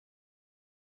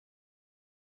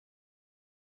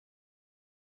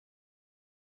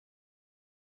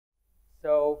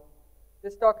So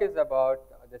this talk is about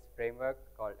this framework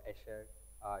called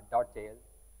Escher.jl,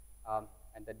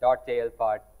 and the .jl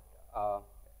part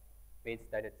means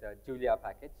that it's a Julia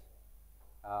package.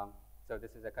 So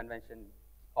this is a convention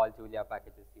all Julia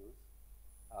packages use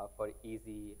for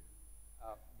easy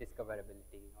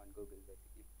discoverability on Google,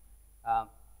 basically.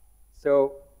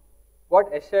 So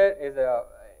what Escher is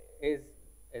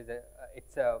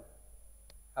it's a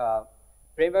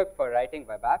framework for writing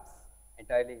web apps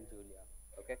entirely in Julia.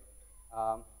 Okay,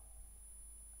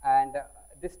 and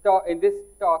in this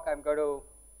talk, I'm going to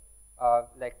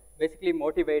like basically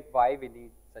motivate why we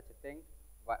need such a thing.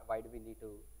 Why do we need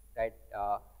to write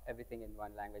everything in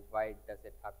one language? Why does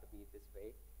it have to be this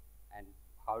way? And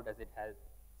how does it help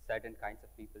certain kinds of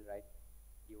people write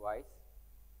UIs?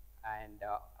 And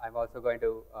I'm also going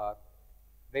to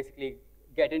basically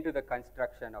get into the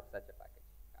construction of such a package,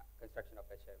 construction of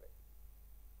Escher.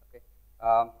 Okay.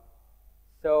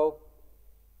 So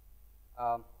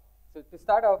to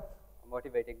start off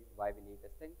motivating why we need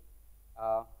this thing,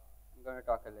 I'm going to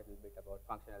talk a little bit about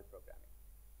functional programming.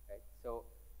 Right. So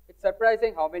it's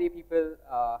surprising how many people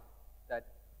that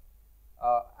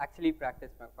actually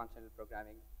practice functional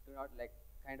programming do not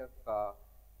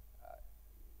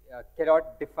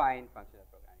cannot define functional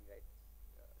programming, right?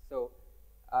 So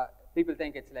people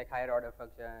think it's like higher order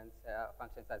functions,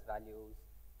 functions as values,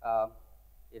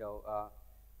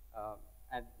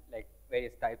 and like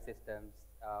various type systems.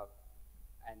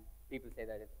 And people say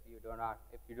that if you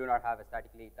do not have a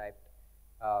statically typed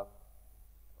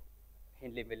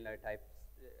Hindley-Milner type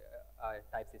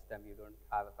system, you don't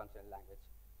have a functional language.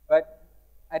 But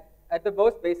at the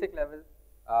most basic level,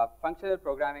 functional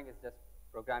programming is just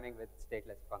programming with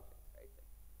stateless functions, right?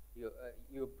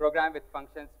 You program with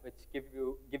functions which give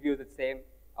you the same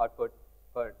output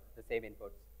for the same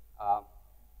inputs,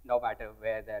 no matter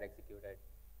where they're executed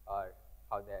or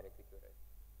how they're executed,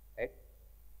 right?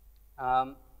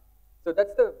 So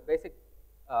that's the basic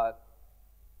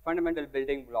fundamental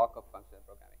building block of functional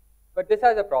programming. But this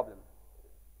has a problem.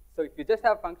 So if you just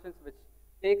have functions which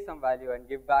take some value and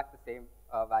give back the same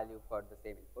value for the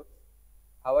same inputs,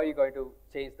 how are you going to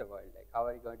change the world? Like, how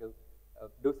are you going to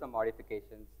do some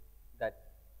modifications that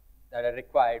are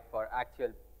required for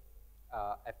actual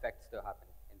effects to happen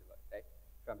in the world, right,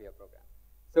 from your program?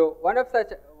 So one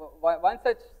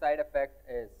such side effect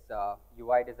is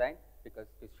UI design, because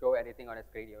to show anything on a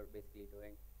screen, you're basically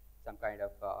doing some kind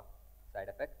of side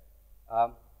effect.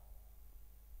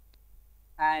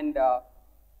 And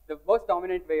the most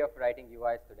dominant way of writing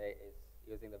UIs today is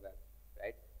using the web,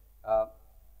 right?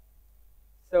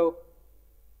 So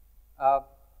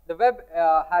the web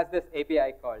has this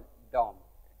API called DOM,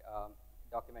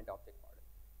 Document Object Model,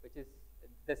 which is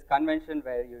this convention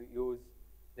where you use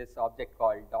this object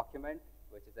called document,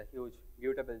 which is a huge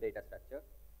mutable data structure.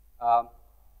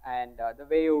 And the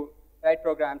way you write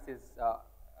programs is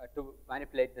to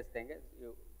manipulate this thing is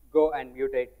you go and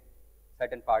mutate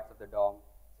certain parts of the DOM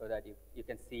so that you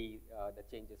can see the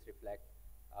changes reflect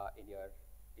in your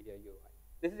UI.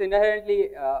 This is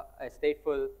inherently a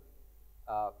stateful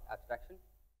abstraction.